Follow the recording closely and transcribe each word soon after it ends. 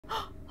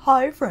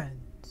Hi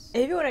friends!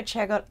 If you want to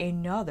check out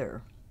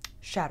another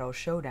shadow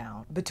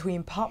showdown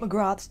between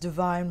McGrath's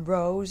Divine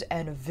Rose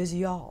and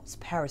Viseart's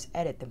Paris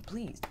Edit, then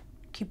please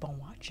keep on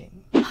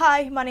watching.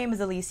 Hi, my name is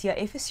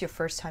Alicia. If it's your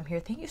first time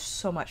here, thank you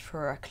so much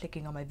for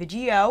clicking on my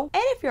video.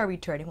 And if you are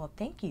returning, well,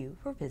 thank you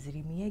for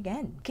visiting me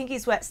again. Kinky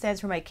Sweat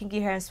stands for my kinky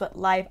hair and sweat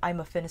life. I'm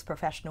a fitness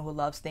professional who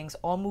loves things,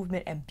 all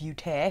movement and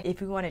beauty.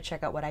 If you want to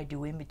check out what I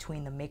do in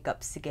between the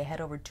makeup, head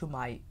over to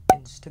my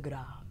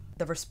Instagram.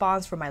 The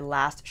response for my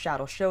last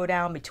shadow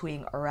showdown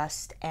between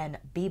Rust and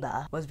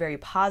Biba was very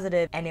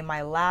positive, and in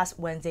my last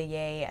Wednesday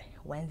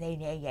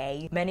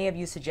yay, many of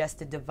you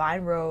suggested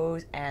Divine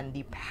Rose and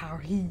the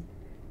Paris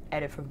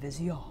Edit from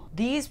Viseart.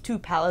 These two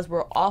palettes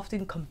were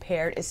often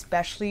compared,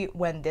 especially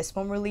when this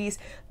one released.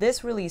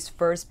 This released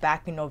first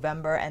back in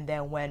November, and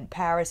then when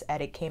Paris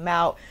Edit came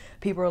out,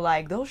 people were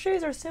like, those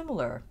shades are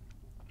similar.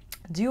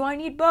 Do I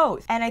need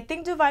both? And I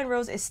think Divine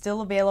Rose is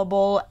still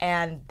available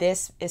and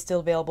this is still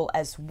available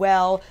as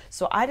well.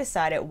 So I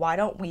decided, why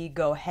don't we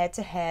go head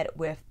to head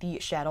with the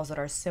shadows that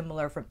are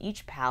similar from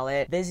each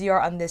palette.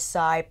 Viseart on this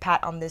side,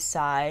 Pat on this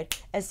side,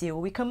 and see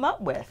what we come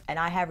up with. And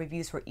I have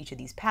reviews for each of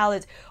these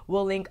palettes.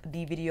 We'll link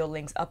the video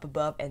links up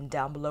above and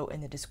down below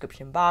in the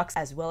description box,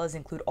 as well as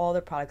include all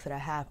the products that I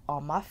have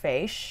on my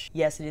face.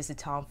 Yes, it is the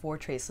Tom Ford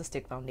Traceless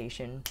Stick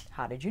Foundation.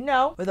 How did you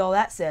know? With all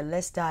that said,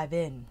 let's dive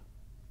in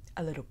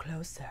a little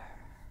closer.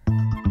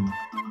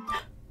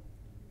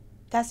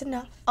 That's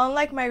enough.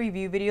 Unlike my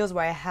review videos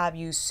where I have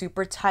you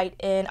super tight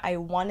in, I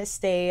want to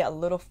stay a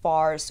little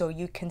far so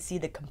you can see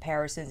the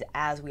comparisons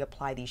as we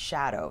apply these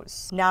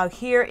shadows. Now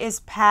here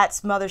is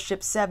Pat's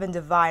Mothership 7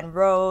 Divine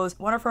Rose,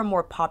 one of her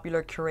more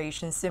popular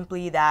curations,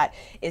 simply that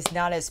is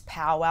not as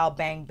powwow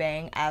bang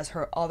bang as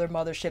her other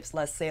motherships,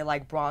 let's say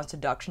like Bronze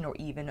Seduction or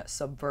even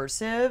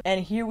Subversive.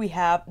 And here we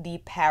have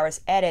the Paris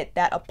Edit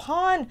that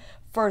upon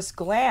first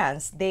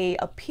glance, they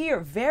appear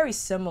very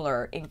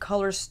similar in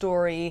color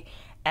story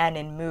and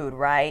in mood,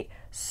 right?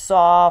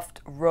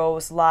 Soft,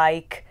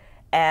 rose-like,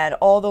 and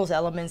all those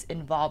elements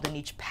involved in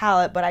each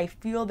palette, but I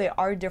feel there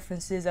are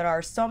differences that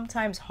are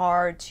sometimes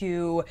hard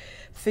to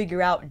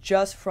figure out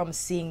just from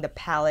seeing the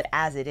palette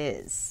as it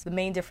is. The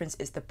main difference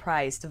is the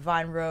price.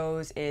 Divine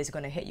Rose is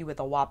going to hit you with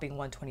a whopping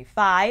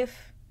 $125.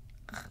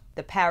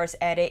 The Paris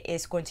Edit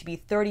is going to be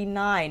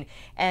 $39,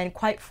 and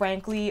quite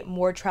frankly,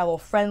 more travel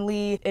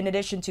friendly, in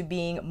addition to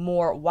being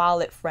more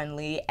wallet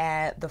friendly,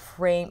 and the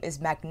frame is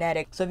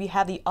magnetic. So if you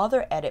have the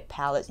other Edit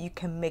palettes, you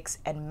can mix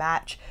and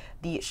match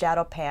the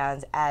shadow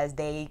pans as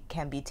they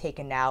can be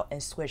taken out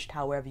and switched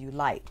however you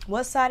like.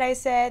 What side I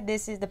said?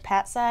 This is the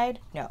Pat side?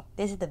 No,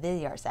 this is the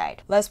Viseart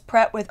side. Let's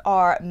prep with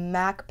our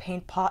MAC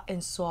Paint Pot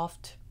in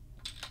Soft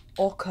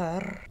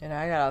Ochre. And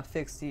I gotta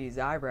fix these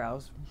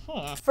eyebrows.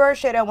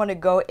 First shade I want to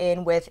go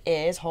in with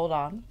is, hold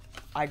on,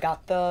 I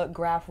got the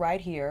graph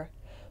right here,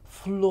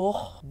 Fleur.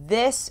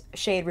 This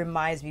shade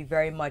reminds me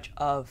very much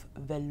of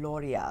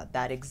Veloria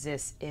that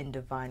exists in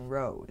Divine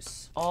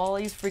Rose. All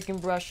these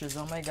freaking brushes,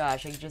 oh my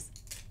gosh,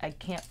 I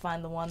can't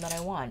find the one that I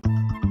want.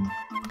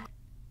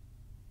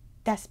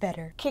 That's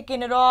better.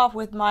 Kicking it off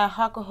with my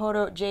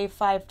Hakuhodo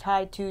J5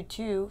 Tai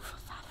 22.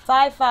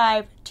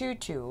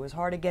 5522. It was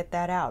hard to get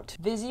that out.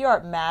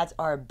 Viseart mattes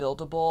are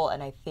buildable,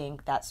 and I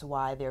think that's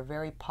why they're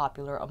very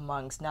popular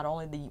amongst not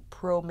only the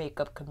pro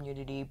makeup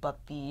community but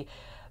the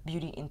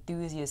beauty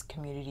enthusiast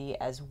community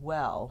as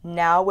well.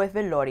 Now with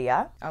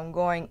Veloria, I'm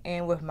going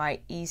in with my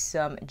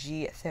Isam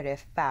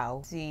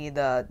G35. See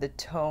the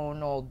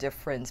tonal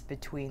difference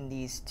between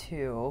these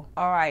two.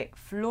 All right,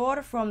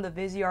 Fleur from the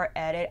Viseart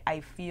Edit,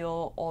 I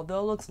feel, although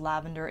it looks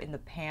lavender in the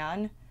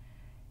pan,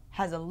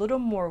 has a little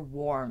more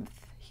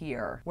warmth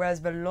here,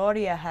 whereas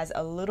Veloria has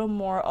a little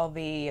more of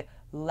a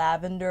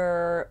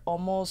lavender,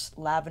 almost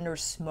lavender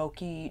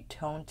smoky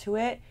tone to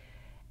it.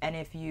 And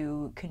if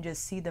you can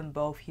just see them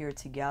both here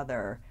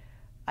together,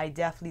 I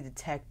definitely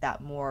detect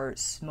that more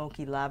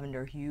smoky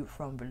lavender hue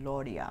from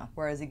Veloria.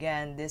 Whereas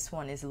again, this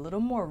one is a little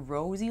more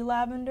rosy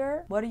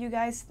lavender. What do you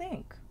guys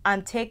think?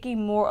 I'm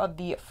taking more of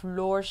the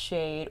Fleur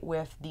shade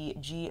with the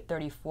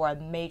G34. I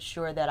made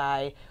sure that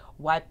I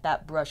wiped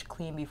that brush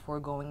clean before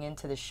going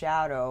into the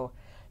shadow,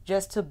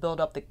 just to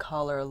build up the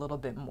color a little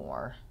bit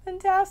more.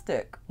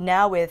 Fantastic.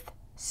 Now with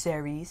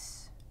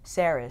Cerise,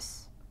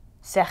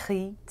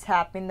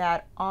 tapping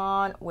that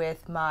on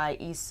with my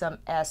Isam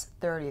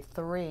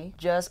S33,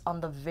 just on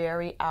the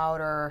very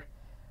outer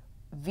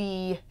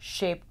V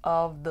shape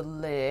of the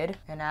lid.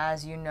 And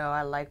as you know,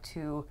 I like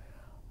to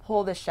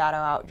pull the shadow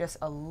out just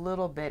a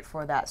little bit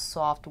for that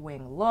soft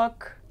wing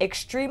look.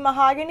 Extreme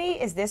Mahogany,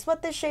 is this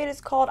what this shade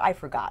is called? I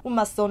forgot.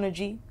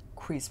 Masonogy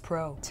Crease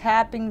Pro.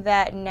 Tapping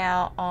that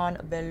now on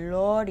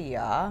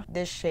Veloria.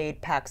 This shade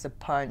packs a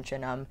punch,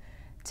 and I'm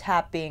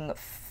tapping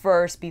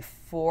first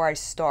before I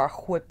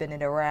start whipping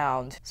it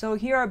around. So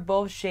here are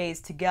both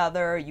shades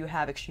together. You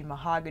have Extreme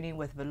Mahogany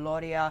with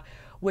Veloria,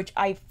 which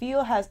I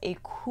feel has a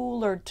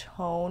cooler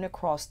tone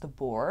across the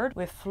board.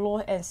 With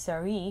Fleur and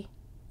Cerise,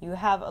 you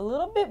have a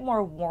little bit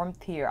more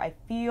warmth here. I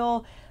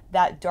feel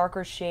that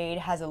darker shade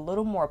has a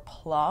little more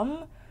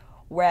plum,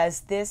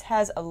 whereas this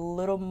has a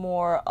little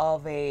more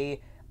of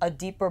a a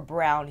deeper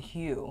brown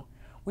hue.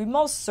 We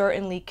most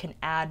certainly can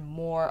add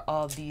more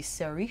of the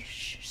cerise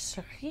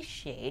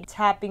shade,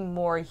 tapping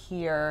more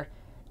here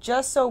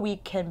just so we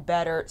can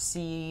better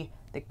see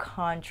the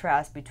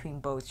contrast between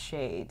both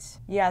shades.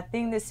 Yeah, I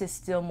think this is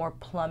still more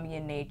plummy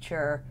in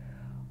nature,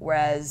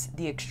 whereas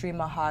the Extreme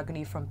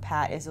Mahogany from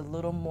Pat is a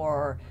little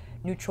more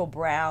neutral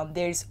brown.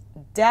 There's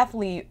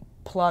definitely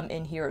plum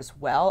in here as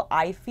well.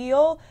 I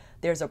feel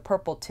there's a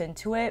purple tint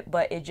to it,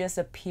 but it just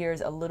appears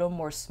a little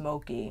more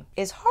smoky.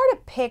 It's hard to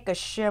pick a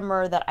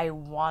shimmer that I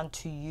want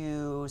to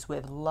use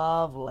with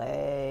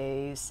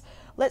Lovelace.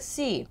 Let's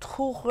see,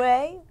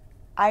 Touré.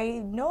 I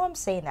know I'm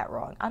saying that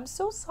wrong. I'm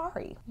so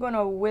sorry. I'm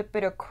gonna whip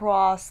it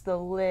across the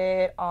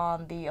lid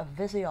on the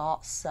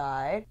Viseart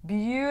side.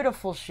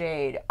 Beautiful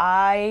shade.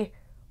 I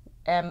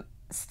am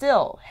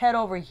still head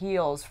over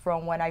heels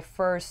from when I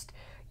first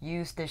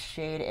used this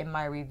shade in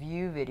my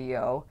review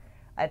video.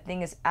 I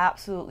think it's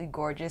absolutely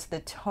gorgeous.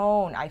 The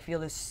tone I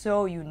feel is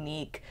so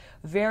unique,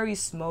 very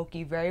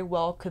smoky, very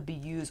well could be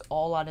used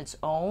all on its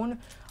own,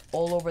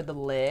 all over the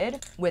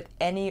lid with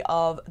any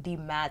of the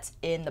mattes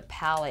in the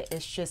palette.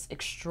 It's just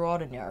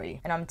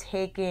extraordinary. And I'm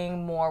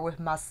taking more with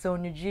my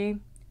Sonergy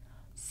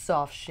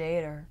soft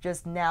shader,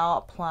 just now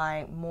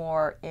applying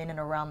more in and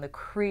around the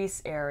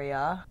crease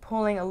area,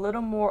 pulling a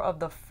little more of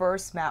the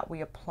first matte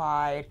we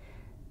applied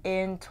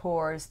in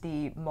towards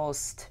the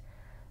most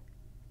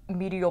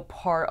medial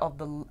part of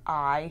the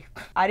eye.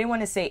 I didn't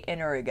want to say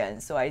inner again,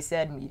 so I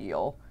said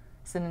medial.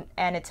 It's an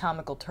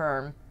anatomical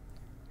term.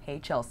 Hey,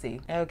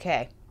 Chelsea.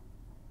 Okay.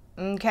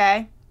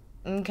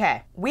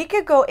 We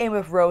could go in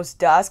with Rose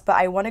Dusk, but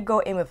I want to go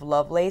in with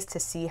Lovelace to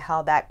see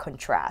how that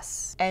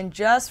contrasts. And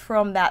just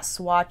from that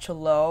swatch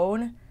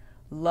alone,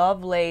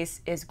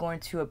 Lovelace is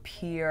going to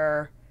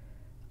appear,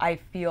 I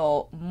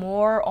feel,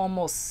 more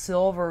almost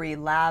silvery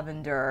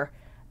lavender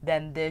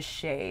than this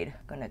shade.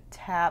 I'm gonna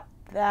tap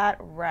that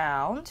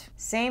round.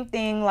 Same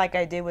thing like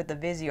I did with the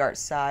Viseart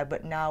side,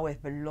 but now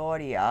with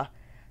Velouria.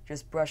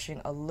 Just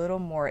brushing a little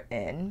more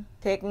in.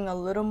 Taking a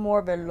little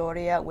more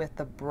Velouria with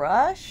the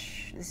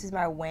brush. This is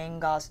my Wayne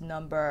Goss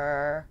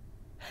number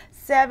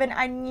 7.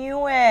 I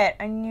knew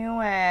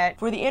it.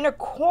 For the inner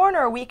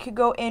corner, we could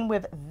go in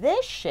with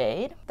this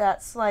shade.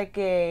 That's like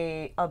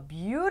a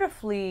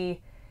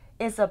beautifully,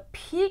 it's a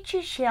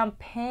peachy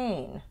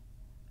champagne.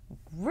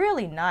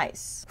 Really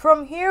nice.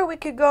 From here, we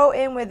could go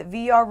in with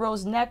VR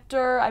Rose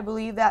Nectar. I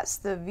believe that's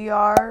the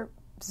VR.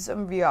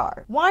 Some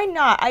VR. Why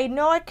not? I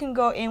know I can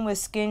go in with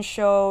Skin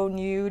Show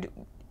Nude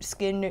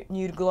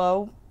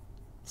Glow.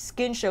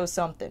 Skin Show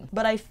something.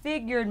 But I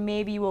figured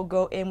maybe we'll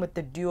go in with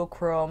the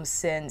duochrome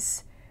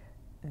since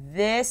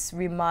this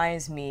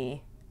reminds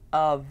me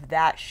of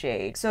that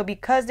shade. So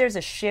because there's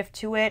a shift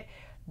to it,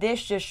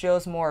 this just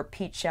shows more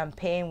peach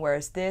champagne,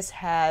 whereas this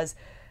has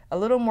a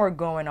little more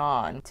going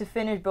on. To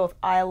finish both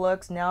eye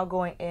looks, now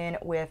going in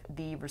with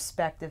the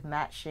respective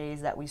matte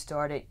shades that we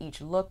started each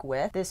look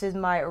with. This is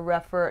my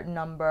Refer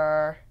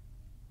number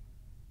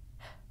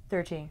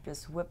 13.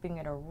 Just whipping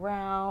it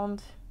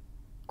around.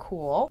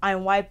 Cool.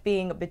 I'm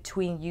wiping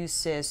between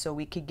uses so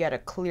we could get a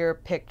clear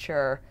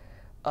picture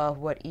of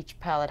what each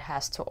palette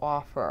has to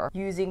offer.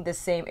 Using the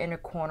same inner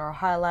corner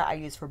highlight I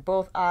use for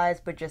both eyes,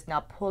 but just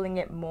now pulling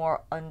it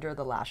more under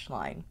the lash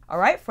line. All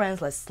right,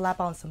 friends, let's slap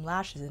on some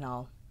lashes and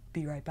I'll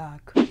be right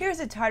back.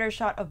 Here's a tighter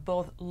shot of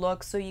both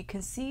looks so you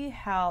can see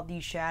how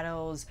these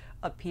shadows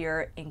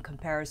appear in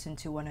comparison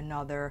to one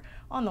another.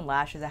 On the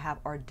lashes, I have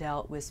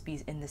Ardell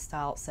Wispies in the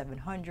style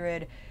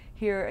 700.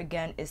 Here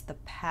again is the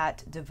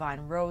Pat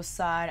Divine Rose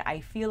side.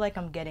 I feel like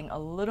I'm getting a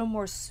little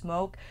more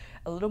smoke,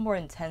 a little more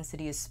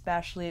intensity,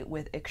 especially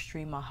with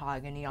Extreme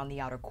Mahogany on the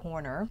outer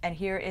corner. And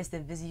here is the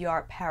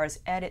Viseart Paris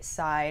Edit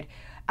side.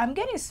 I'm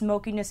getting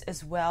smokiness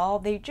as well.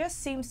 There just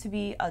seems to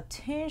be a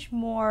tinge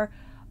more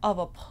of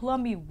a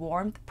plummy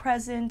warmth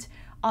present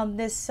on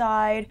this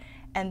side.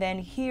 And then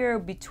here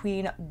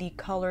between the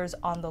colors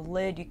on the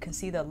lid, you can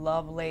see that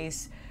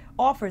Lovelace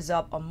offers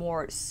up a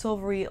more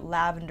silvery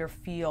lavender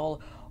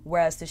feel,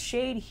 whereas the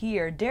shade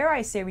here, dare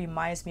I say,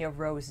 reminds me of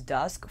Rose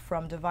Dusk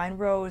from Divine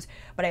Rose,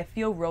 but I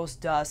feel Rose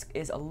Dusk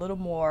is a little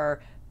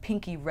more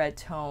pinky red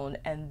tone,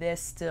 and this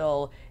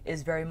still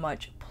is very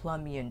much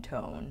plummy in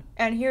tone.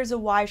 And here's a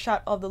wide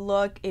shot of the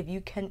look, if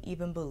you can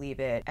even believe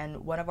it.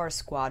 And one of our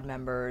squad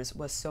members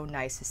was so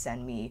nice to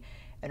send me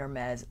an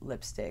Hermes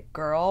lipstick.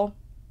 Girl,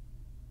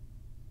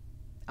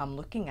 I'm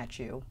looking at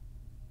you.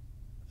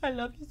 I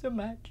love you so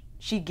much.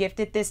 She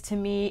gifted this to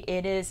me.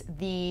 It is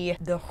the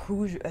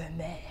Rouge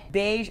Hermes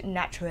Beige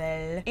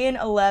Naturel in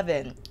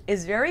 11.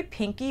 It's very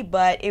pinky,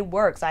 but it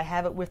works. I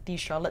have it with the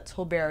Charlotte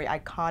Tilbury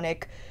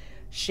iconic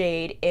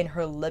shade in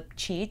her lip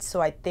cheats,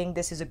 so I think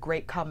this is a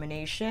great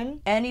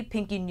combination. Any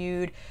pinky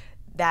nude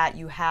that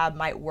you have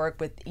might work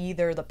with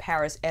either the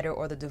Paris Edit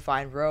or the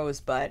Divine Rose,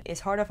 but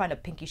it's hard to find a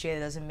pinky shade that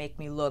doesn't make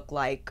me look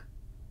like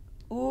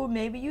ooh,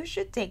 maybe you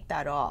should take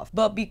that off.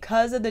 But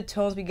because of the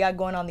tones we got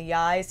going on the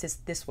eyes,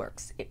 this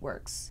works. It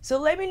works. So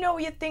let me know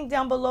what you think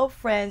down below,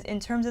 friends, in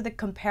terms of the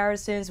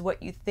comparisons,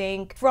 what you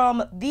think.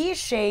 From these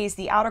shades,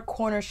 the outer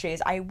corner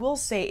shades, I will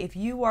say if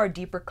you are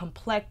deeper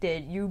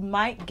complected, you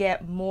might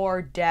get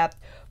more depth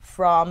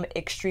from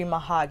Extreme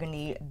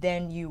Mahogany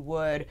than you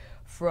would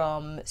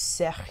from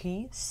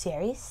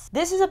Cerise.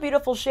 This is a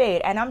beautiful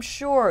shade, and I'm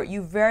sure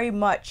you very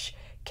much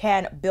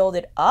can build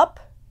it up.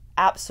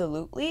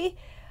 Absolutely.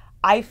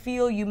 I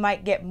feel you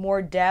might get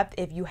more depth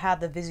if you have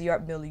the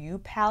Viseart Milieu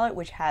palette,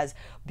 which has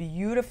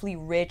beautifully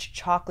rich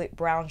chocolate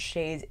brown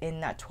shades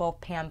in that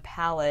 12 pan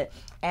palette.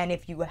 And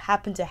if you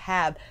happen to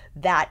have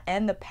that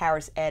and the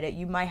Paris Edit,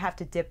 you might have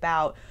to dip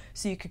out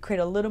so you could create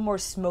a little more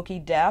smoky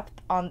depth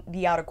on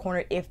the outer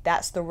corner if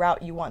that's the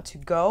route you want to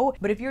go.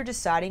 But if you're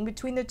deciding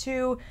between the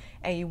two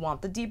and you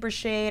want the deeper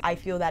shade, I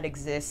feel that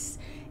exists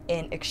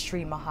in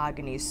Extreme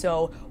Mahogany.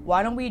 So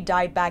why don't we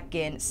dive back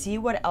in, see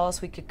what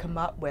else we could come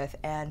up with,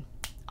 and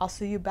I'll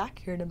see you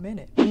back here in a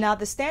minute. Now,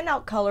 the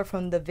standout color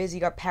from the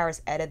Viseart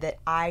Paris Edit that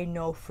I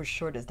know for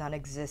sure does not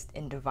exist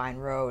in Divine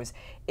Rose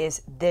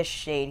is this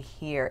shade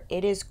here.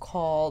 It is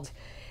called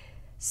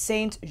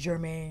Saint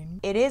Germain.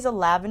 It is a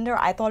lavender.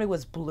 I thought it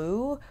was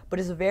blue,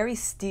 but it's a very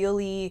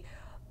steely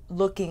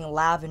looking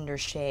lavender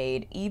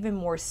shade, even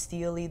more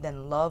steely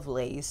than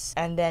Lovelace.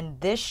 And then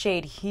this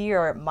shade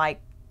here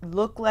might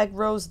look like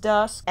Rose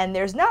Dusk, and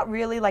there's not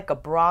really like a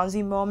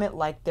bronzy moment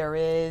like there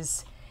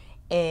is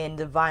in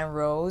Divine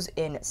Rose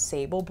in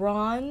Sable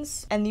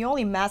Bronze. And the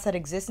only mattes that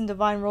exist in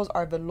Divine Rose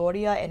are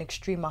Velouria and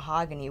Extreme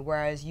Mahogany,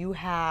 whereas you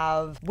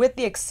have, with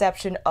the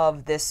exception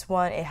of this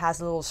one, it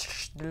has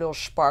little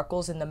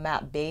sparkles in the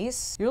matte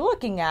base. You're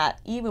looking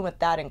at, even with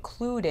that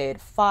included,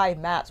 5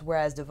 mattes,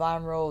 whereas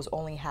Divine Rose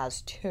only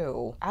has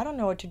 2. I don't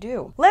know what to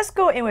do. Let's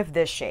go in with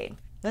this shade.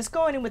 Let's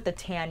go in with the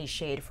tanny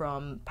shade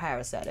from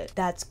Paris Edit.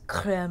 That's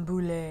Crème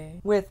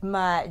Brûlée with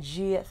my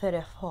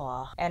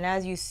G34. And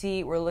as you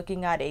see, we're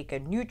looking at a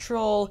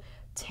neutral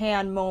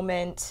tan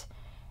moment.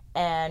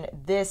 And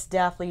this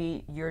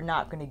definitely you're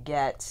not gonna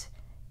get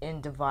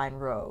in Divine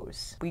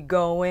Rose. We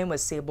go in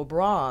with Sable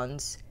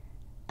Bronze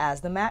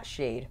as the matte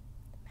shade.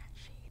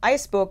 I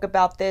spoke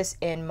about this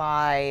in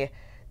my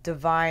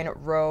Divine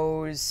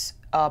Rose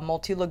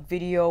multi-look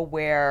video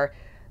where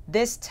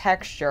this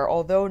texture,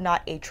 although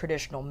not a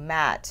traditional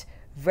matte,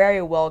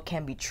 very well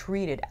can be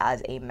treated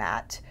as a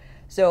matte.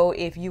 So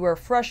if you were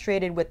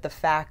frustrated with the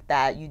fact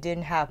that you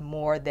didn't have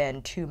more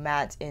than 2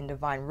 mattes in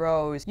Divine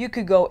Rose, you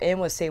could go in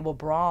with Sable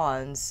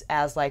Bronze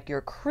as like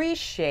your crease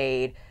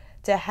shade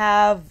to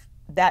have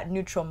that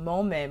neutral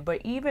moment.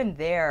 But even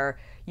there,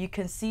 you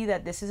can see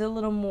that this is a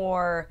little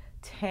more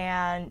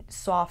tan,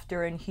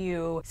 softer in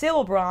hue.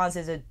 Sable Bronze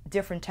is a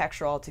different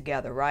texture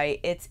altogether,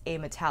 right? It's a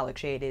metallic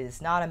shade. It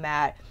is not a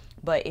matte.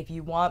 But if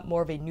you want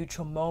more of a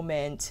neutral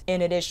moment,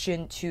 in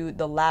addition to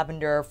the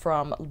lavender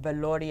from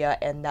Velouria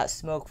and that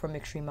smoke from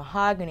Extreme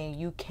Mahogany,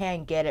 you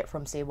can get it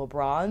from Sable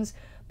Bronze.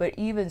 But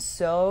even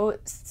so,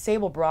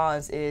 Sable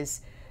Bronze is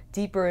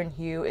deeper in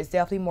hue. It's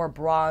definitely more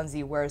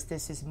bronzy, whereas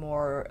this is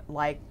more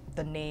like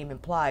the name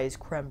implies,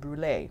 creme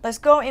brulee. Let's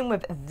go in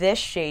with this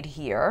shade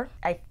here.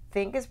 I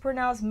think it's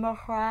pronounced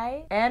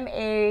McGrath.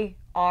 M-A-R-A-I-S.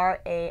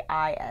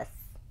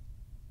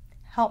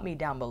 Help me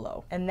down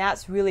below. And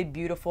that's really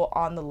beautiful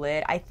on the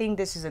lid. I think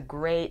this is a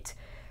great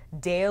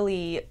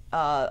daily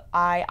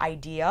eye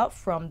idea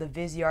from the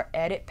Viseart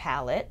Edit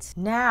palette.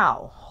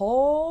 Now,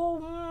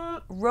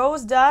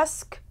 Rose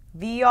Dusk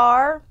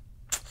VR.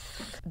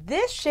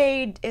 This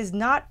shade is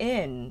not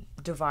in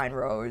Divine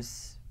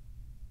Rose.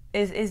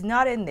 Is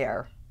not in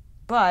there.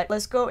 But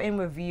let's go in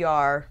with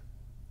VR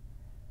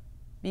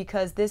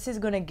because this is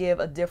going to give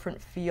a different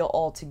feel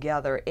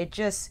altogether. It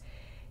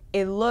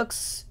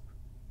looks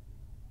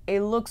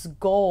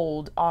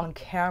gold on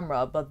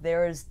camera, but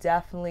there is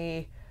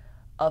definitely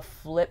a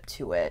flip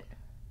to it.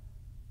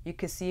 You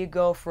can see it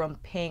go from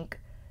pink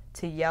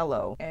to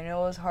yellow. And it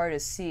was hard to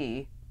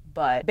see,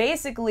 but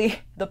basically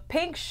the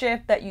pink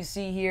shift that you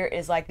see here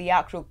is like the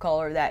actual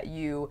color that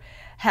you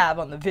have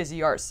on the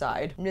Viseart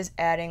side. I'm just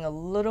adding a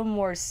little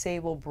more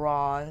Sable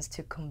Bronze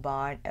to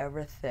combine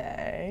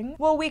everything.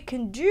 What we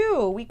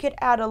could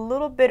add a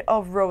little bit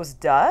of Rose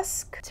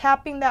Dusk,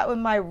 tapping that with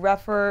my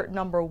Refer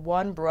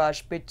 #1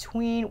 brush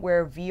between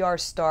where VR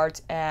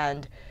starts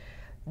and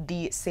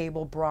the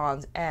Sable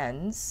Bronze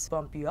ends.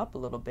 Bump you up a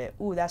little bit.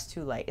 Ooh, that's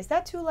too light. Is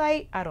that too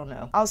light? I don't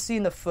know. I'll see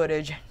in the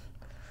footage.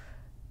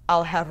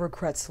 I'll have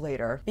regrets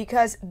later.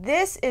 Because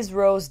this is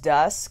Rose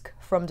Dusk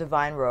from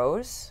Divine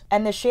Rose.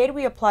 And the shade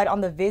we applied on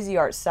the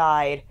Viseart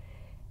side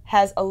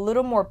has a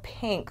little more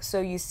pink. So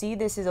you see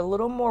this is a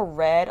little more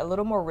red, a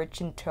little more rich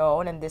in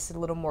tone, and this is a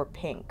little more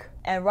pink.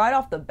 And right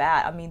off the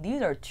bat, I mean,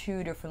 these are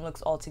 2 different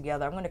looks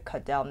altogether. I'm going to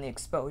cut down the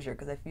exposure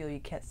because I feel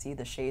you can't see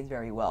the shades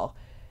very well.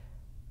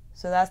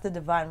 So that's the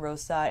Divine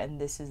Rose side,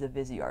 and this is the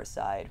Viseart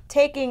side.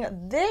 Taking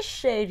this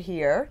shade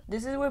here,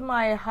 this is with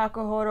my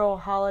Hakuhoro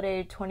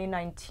Holiday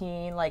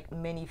 2019 like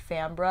mini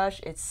fan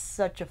brush. It's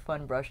such a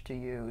fun brush to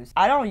use.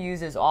 I don't use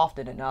this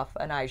often enough,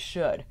 and I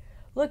should.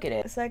 Look at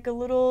it. It's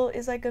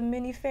like a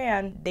mini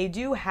fan. They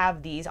do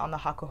have these on the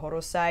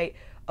Hakuhoro site.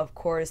 Of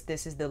course,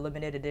 this is the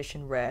limited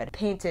edition red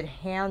painted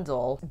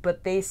handle,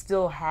 but they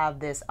still have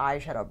this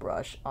eyeshadow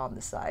brush on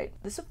the site.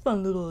 This is a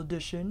fun little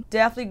addition.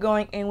 Definitely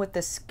going in with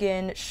the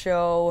Skin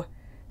Show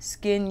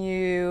Skin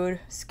Nude,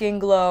 Skin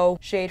Glow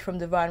shade from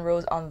Divine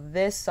Rose on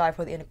this side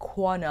for the inner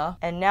corner.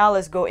 And now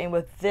let's go in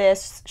with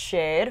this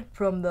shade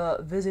from the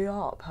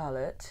Viseart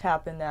palette.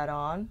 Tapping that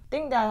on. I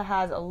think that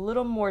has a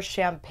little more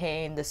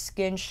champagne. The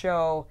Skin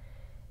Show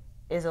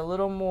is a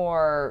little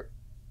more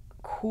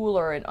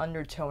cooler in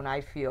undertone,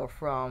 I feel,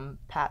 from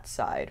Pat's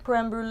side.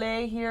 Creme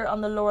Brulee here on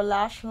the lower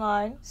lash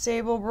line.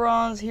 Sable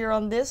Bronze here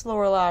on this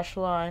lower lash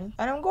line.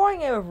 And I'm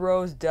going in with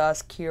Rose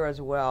Dusk here as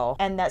well.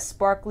 And that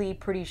sparkly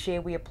pretty shade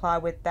we apply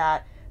with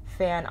that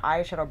fan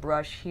eyeshadow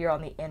brush here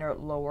on the inner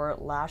lower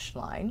lash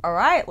line. All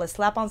right, let's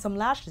slap on some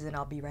lashes and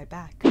I'll be right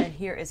back. And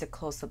here is a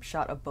close-up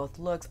shot of both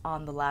looks.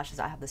 On the lashes,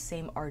 I have the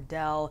same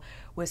Ardell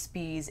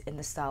Wispies in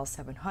the style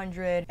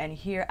 700. And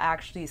here I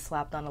actually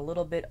slapped on a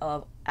little bit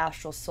of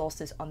Astral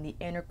Solstice on the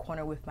inner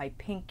corner with my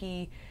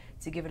pinky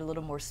to give it a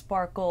little more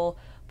sparkle.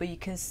 But you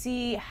can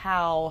see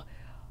how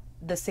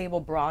the Sable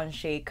Bronze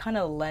shade kind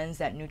of lends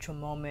that neutral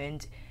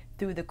moment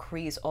through the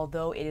crease,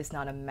 although it is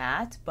not a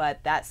matte, but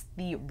that's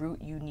the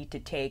route you need to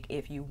take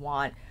if you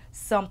want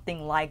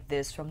something like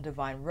this from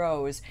Divine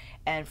Rose.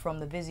 And from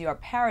the Viseart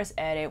Paris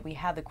edit, we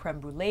have the Creme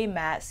Brulee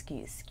matte.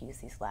 Excuse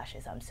these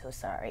lashes, I'm so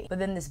sorry. But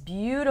then this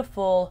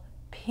beautiful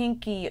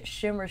pinky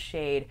shimmer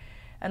shade.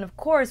 And of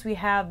course, we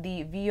have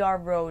the VR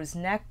Rose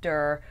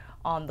Nectar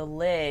on the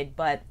lid,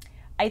 but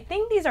I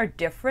think these are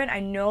different.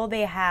 I know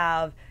they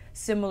have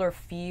similar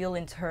feel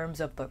in terms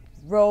of the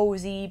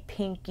rosy,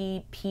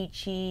 pinky,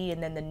 peachy,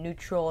 and then the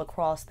neutral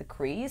across the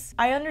crease.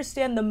 I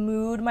understand the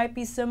mood might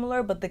be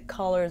similar, but the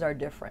colors are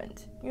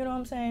different. You know what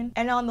I'm saying?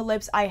 And on the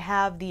lips, I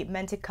have the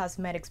Mented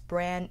Cosmetics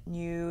Brand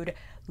Nude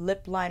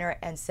lip liner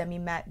and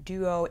semi-matte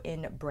duo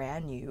in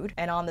Brand Nude.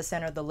 And on the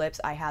center of the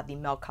lips, I have the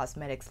Melt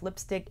Cosmetics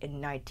lipstick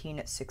in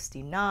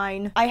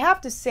 1969. I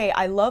have to say,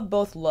 I love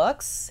both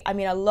looks. I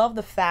mean, I love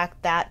the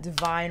fact that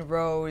Divine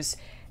Rose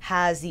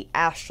has the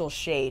astral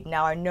shade.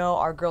 Now, I know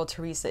our girl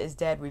Teresa is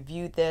Dead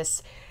reviewed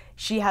this.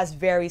 She has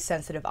very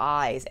sensitive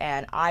eyes,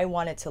 and I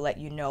wanted to let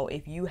you know,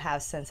 if you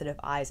have sensitive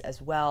eyes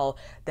as well,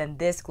 then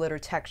this glitter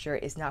texture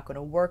is not going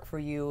to work for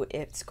you.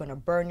 It's going to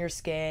burn your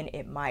skin.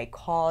 It might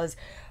cause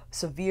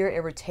severe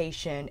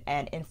irritation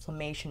and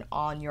inflammation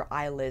on your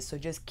eyelids, so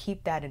just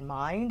keep that in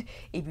mind.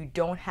 If you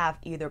don't have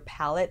either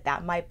palette,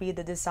 that might be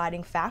the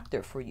deciding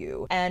factor for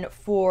you. And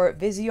for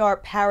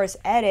Viseart Paris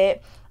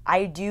edit,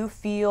 I do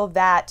feel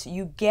that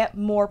you get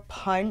more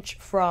punch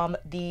from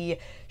the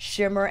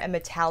shimmer and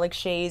metallic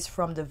shades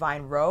from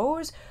Divine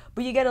Rose,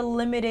 but you get a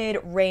limited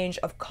range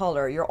of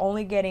color. You're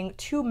only getting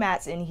 2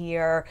 mattes in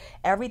here.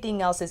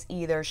 Everything else is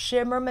either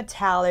shimmer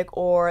metallic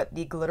or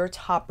the glitter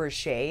topper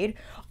shade.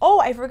 Oh,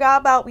 I forgot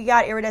about, we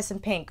got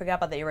Iridescent Pink. Forgot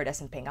about the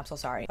Iridescent Pink, I'm so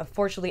sorry.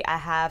 Unfortunately, I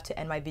have to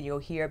end my video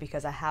here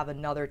because I have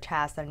another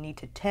task that I need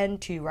to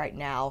tend to right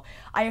now.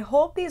 I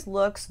hope these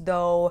looks,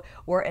 though,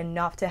 were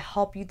enough to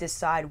help you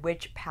decide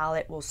which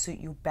palette will suit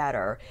you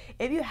better.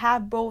 If you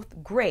have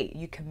both, great.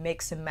 You can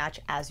mix and match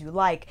as you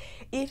like.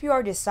 If you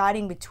are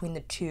deciding between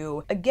the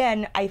two, again,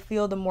 I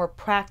feel the more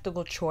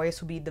practical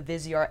choice would be the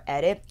Viseart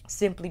edit,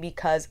 simply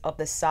because of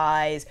the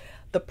size,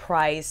 the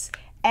price,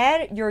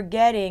 and you're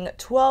getting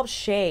 12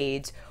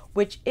 shades,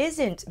 which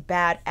isn't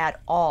bad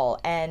at all.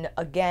 And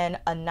again,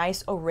 a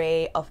nice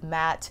array of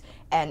matte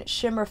and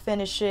shimmer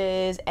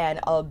finishes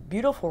and a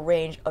beautiful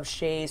range of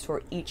shades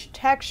for each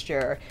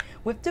texture.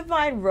 With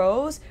Divine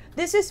Rose,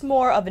 this is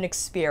more of an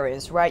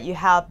experience, right? You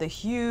have the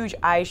huge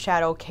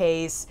eyeshadow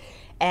case,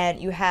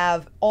 and you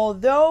have,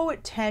 although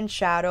 10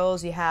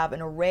 shadows, you have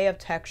an array of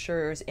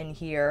textures in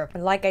here.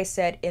 And like I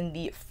said in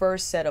the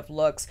first set of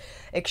looks,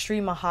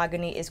 Extreme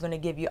Mahogany is going to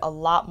give you a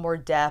lot more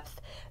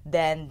depth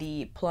than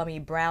the plummy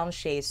brown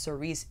shade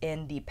Cerise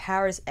in the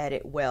Paris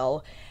edit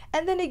will.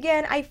 And then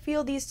again, I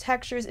feel these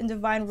textures in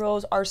Divine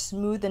Rose are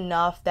smooth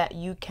enough that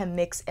you can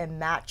mix and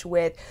match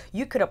with.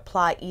 You could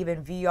apply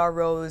even VR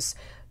Rose.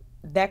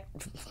 That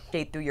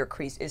shade through your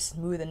crease is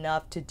smooth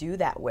enough to do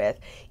that with.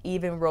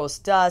 Even Rose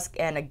Dusk,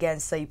 and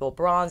again Sable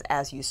Bronze,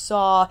 as you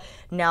saw.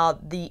 Now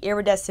the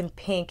Iridescent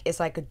Pink is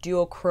like a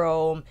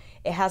duochrome.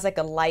 It has like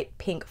a light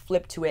pink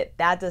flip to it.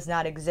 That does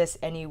not exist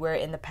anywhere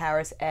in the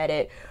Paris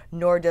edit,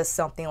 nor does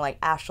something like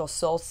Astral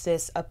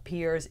Solstice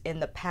appears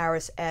in the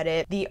Paris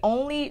edit. The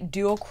only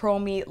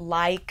duochromy,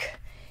 like,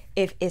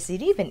 is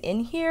it even in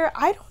here?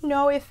 I don't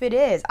know if it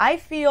is. I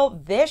feel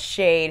this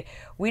shade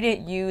we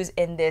didn't use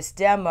in this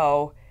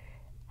demo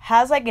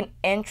has like an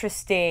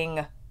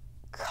interesting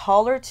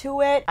color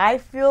to it. I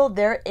feel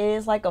there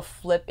is like a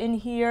flip in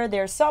here.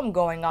 There's something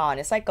going on.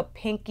 It's like a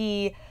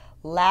pinky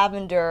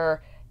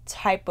lavender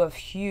type of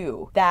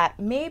hue that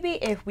maybe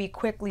if we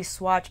quickly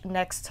swatch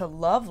next to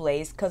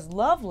Lovelace, because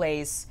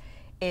Lovelace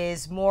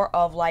is more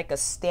of like a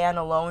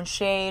standalone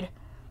shade.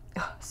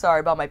 Sorry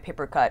about my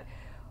paper cut.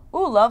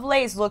 Ooh,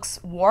 Lovelace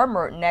looks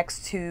warmer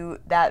next to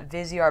that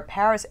Viseart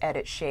Paris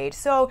edit shade.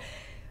 So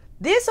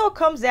This all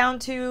comes down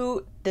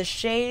to the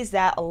shades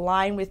that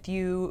align with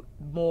you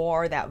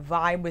more, that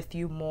vibe with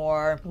you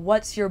more.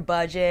 What's your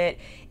budget?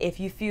 If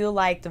you feel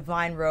like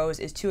Divine Rose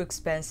is too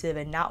expensive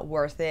and not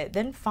worth it,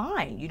 then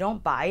fine. You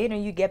don't buy it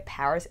and you get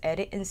Paris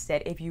Edit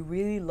instead if you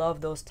really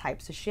love those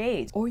types of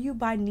shades. Or you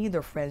buy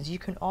neither, friends. You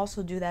can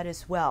also do that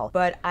as well.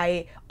 But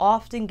I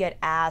often get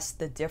asked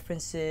the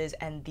differences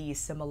and the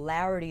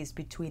similarities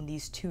between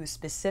these two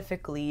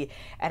specifically,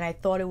 and I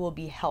thought it will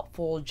be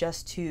helpful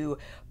just to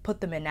put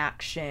them in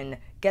action,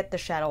 get the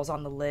shadows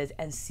on the lids,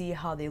 and see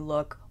how they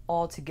look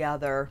all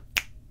together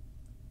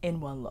in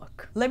one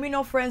look. Let me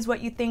know, friends, what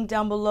you think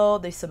down below,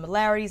 the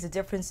similarities, the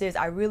differences.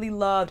 I really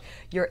loved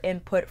your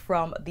input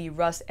from the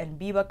Russ and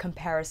Biba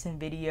comparison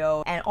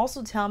video, and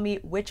also tell me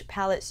which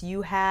palettes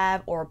you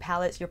have or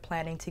palettes you're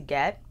planning to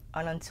get.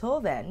 And until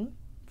then,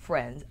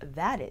 friends,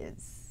 that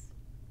is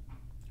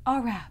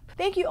a wrap.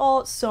 Thank you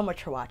all so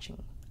much for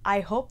watching.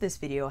 I hope this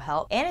video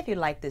helped, and if you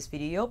like this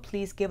video,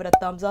 please give it a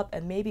thumbs up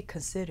and maybe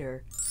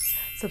consider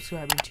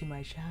subscribing to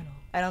my channel.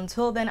 And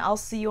until then, I'll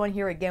see you on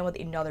here again with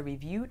another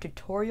review,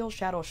 tutorial,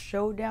 shadow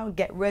showdown.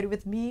 Get ready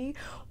with me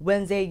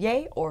Wednesday,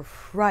 yay, or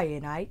Friday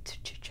night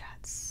chit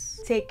chats.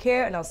 Take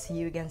care, and I'll see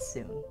you again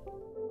soon.